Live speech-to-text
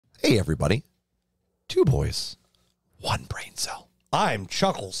Hey, everybody. Two boys, one brain cell. I'm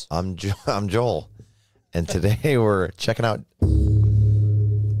Chuckles. I'm Joel. And today we're checking out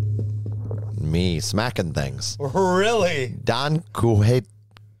me smacking things. Really? Don Quixote.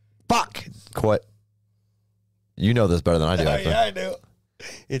 Fuck. Quit. You know this better than I do. Yeah, I do.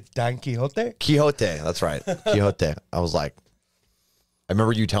 It's Don Quixote? Quixote. That's right. Quixote. I was like, I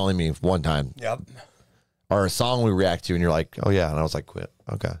remember you telling me one time. Yep. Or a song we react to, and you're like, oh, yeah. And I was like, quit.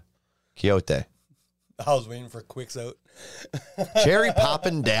 Okay. Quixote. I was waiting for Quixote. Cherry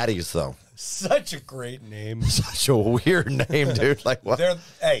Poppin' Daddies, though. Such a great name. Such a weird name, dude. Like, what? They're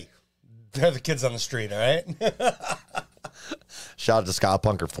the kids on the street, all right? Shout out to Scott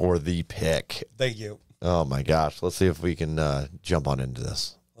Punker for the pick. Thank you. Oh, my gosh. Let's see if we can jump on into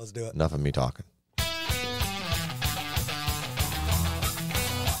this. Let's do it. Enough of me talking.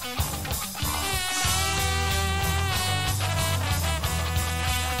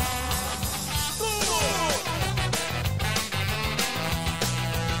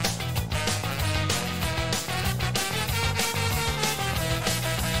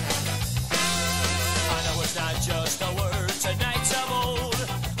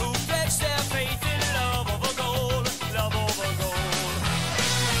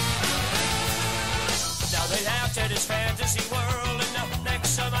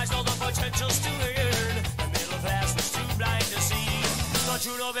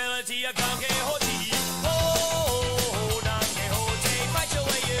 True nobility of Don Quixote. Oh, Don Quixote, fight your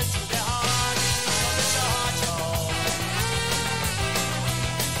way into their heart. Come it's a heart, y'all.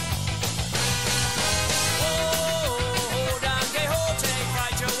 Oh, Don Quixote,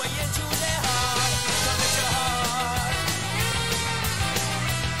 fight your way into their heart. Come it's a heart.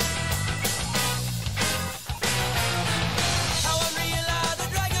 How unreal are the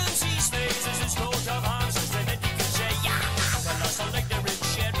dragons he slays as his coat of arms is then that he can say, yeah, the loss of like the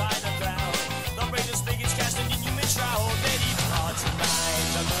shed by the crowd. The bravest biggest casting in human shroud. Many hearts and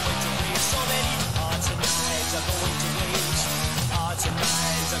lives are going to waste. So many hearts and lives are going to waste. Hearts and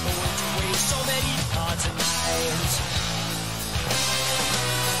lives are going to waste. So many hearts and lives.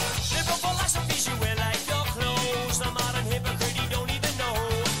 Liberal philosophies you wear like your clothes. The modern hypocrite you don't even know.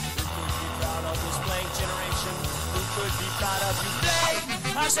 Who could be proud of this blank generation? Who could be proud of you, blank?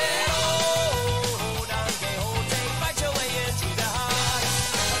 I said, oh, Don Quixote, fight your way into the heart.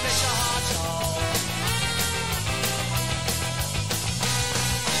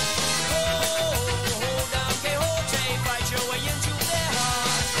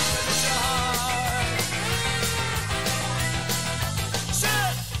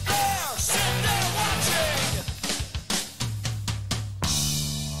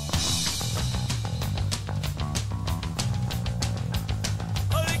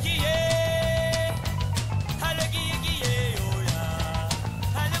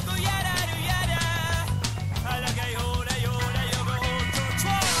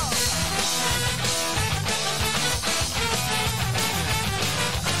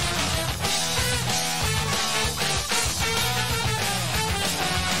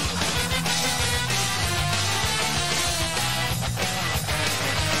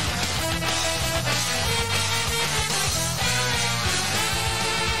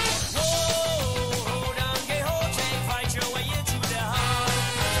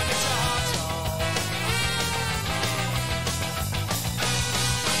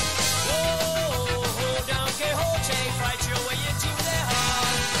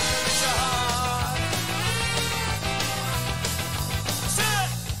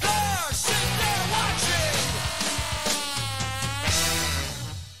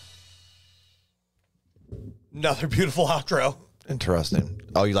 Another beautiful outro. Interesting.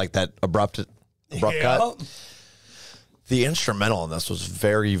 Oh, you like that abrupt cut? The instrumental in this was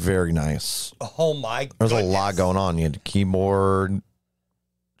very, very nice. Oh, my God. There's a lot going on. You had keyboard,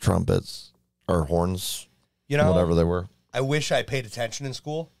 trumpets, or horns, whatever they were. I wish I paid attention in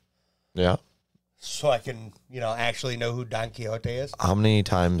school. Yeah. So I can, actually know who Don Quixote is. How many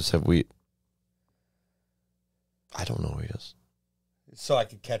times have we... I don't know who he is. So I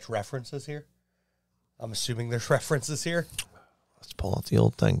could catch references here. I'm assuming there's references here. Let's pull out the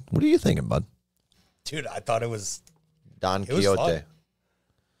old thing. What are you thinking, bud? Dude, I thought it was... Don Quixote.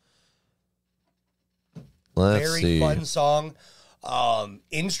 Let's see. Very fun song.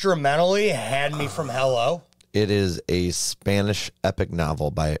 Instrumentally, had me from hello. It is a Spanish epic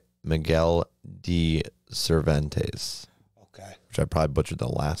novel by Miguel de Cervantes. Okay. Which I probably butchered the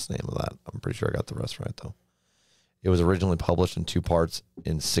last name of that. I'm pretty sure I got the rest right, though. It was originally published in two parts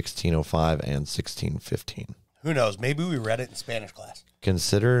in 1605 and 1615. Who knows? Maybe we read it in Spanish class.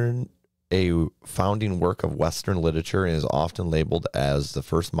 Considered a founding work of Western literature and is often labeled as the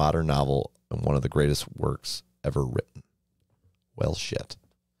first modern novel and one of the greatest works ever written. Well, shit.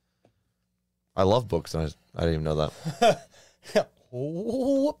 I love books, and I didn't even know that.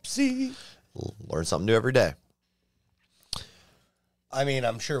 Whoopsie. Learn something new every day. I mean,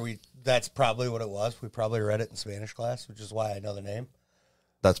 I'm sure that's probably what it was. We probably read it in Spanish class, which is why I know the name.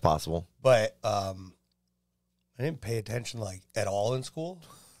 That's possible. But I didn't pay attention like at all in school,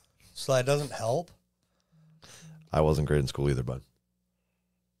 so that doesn't help. I wasn't great in school either, bud.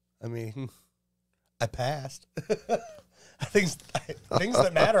 I mean, I passed. things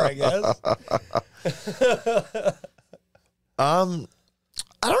that matter, I guess. I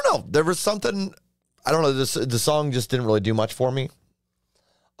don't know. There was something. I don't know. The song just didn't really do much for me.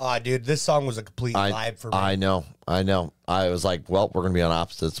 Dude, this song was a complete vibe for me. I know. I was like, well, we're gonna be on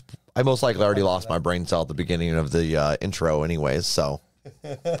opposites. I most likely already lost my brain cell at the beginning of the intro, anyways. So,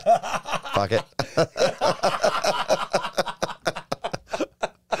 fuck it.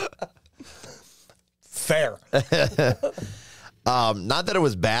 Fair. Not that it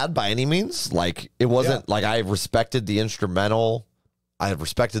was bad by any means. Like, it wasn't like I respected the instrumental. I have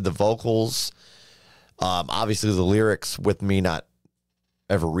respected the vocals. Obviously, the lyrics, with me not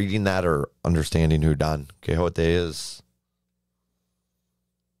ever reading that or understanding who Don Quixote is.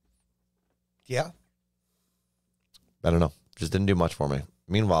 Yeah. I don't know. Just didn't do much for me.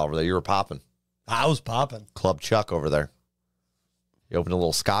 Meanwhile, over there, you were popping. I was popping. Club Chuck over there. You opened a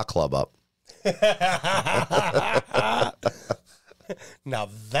little ska club up. Now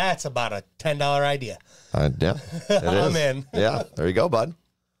that's about a $10 idea. Yeah, it I'm is. in. Yeah, there you go, bud.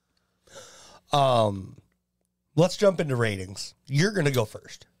 Let's jump into ratings. You're going to go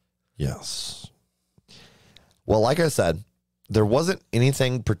first. Yes. Well, like I said, there wasn't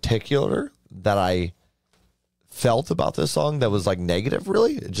anything particular that I felt about this song that was like negative,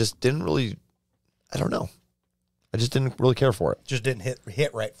 really. It just didn't really, I don't know. I just didn't really care for it. Just didn't hit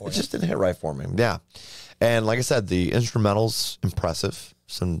right for you. It just didn't hit right for me. Yeah. And like I said, the instrumental's impressive.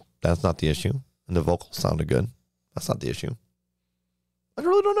 So that's not the issue. And the vocals sounded good. That's not the issue. I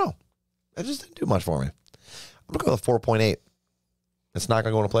really don't know. It just didn't do much for me. I'm going to go with 4.8. It's not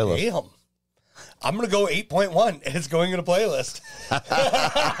going to go in a playlist. Damn. I'm going to go 8.1. It's going in a playlist.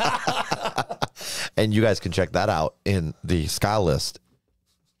 And you guys can check that out in the Sky list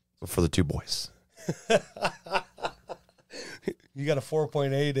for the two boys. You got a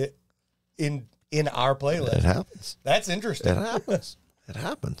 4.8 in our playlist. It happens. That's interesting. It happens. It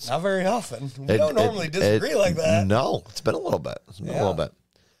happens. Not very often. We don't normally disagree like that. No, it's been a little bit. It's been a little bit.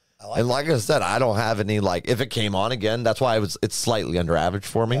 And like I said, I don't have any, like, if it came on again, that's why it's slightly under average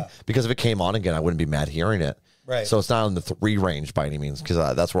for me. Yeah. Because if it came on again, I wouldn't be mad hearing it. Right. So it's not in the 3 range by any means,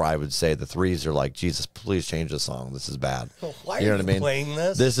 because that's where I would say the 3s are like, Jesus, please change the song. This is bad. Well, why are you playing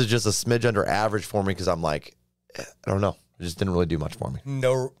this? This is just a smidge under average for me because I'm like, I don't know. It just didn't really do much for me.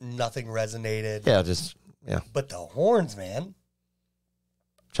 Nothing resonated. Yeah. But the horns, man.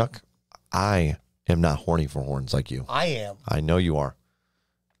 Chuck, I am not horny for horns like you. I am. I know you are.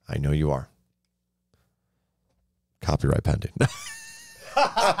 I know you are. Copyright pending.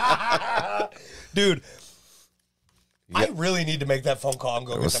 Dude, I really need to make that phone call. I'm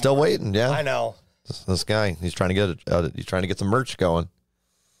going. We're still waiting. Yeah, I know. This guy, he's trying to get he's trying to get some merch going.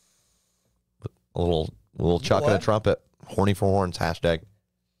 A little Chuck and a trumpet. Horny for horns hashtag.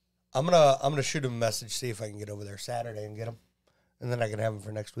 I'm gonna shoot him a message, see if I can get over there Saturday and get him, and then I can have him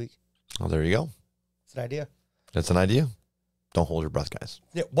for next week. Oh, there you go. It's an idea. It's an idea. Don't hold your breath, guys.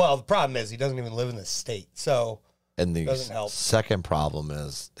 Yeah. Well, the problem is he doesn't even live in this state, so and the doesn't help. Second problem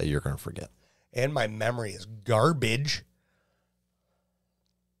is that you're going to forget. And my memory is garbage.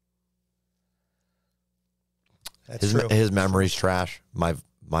 That's true. His memory's trash. My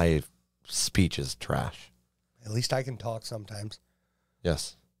speech is trash. At least I can talk sometimes.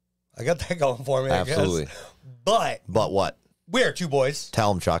 Yes. I got that going for me. Absolutely. I guess. But what? We are two boys.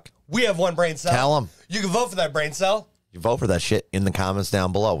 Tell him, Chuck. We have one brain cell. Tell him. You can vote for that brain cell. You vote for that shit in the comments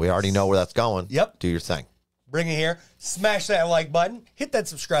down below. We already know where that's going. Yep. Do your thing. Bring it here. Smash that like button. Hit that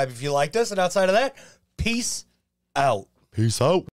subscribe if you liked us. And outside of that, peace out. Peace out.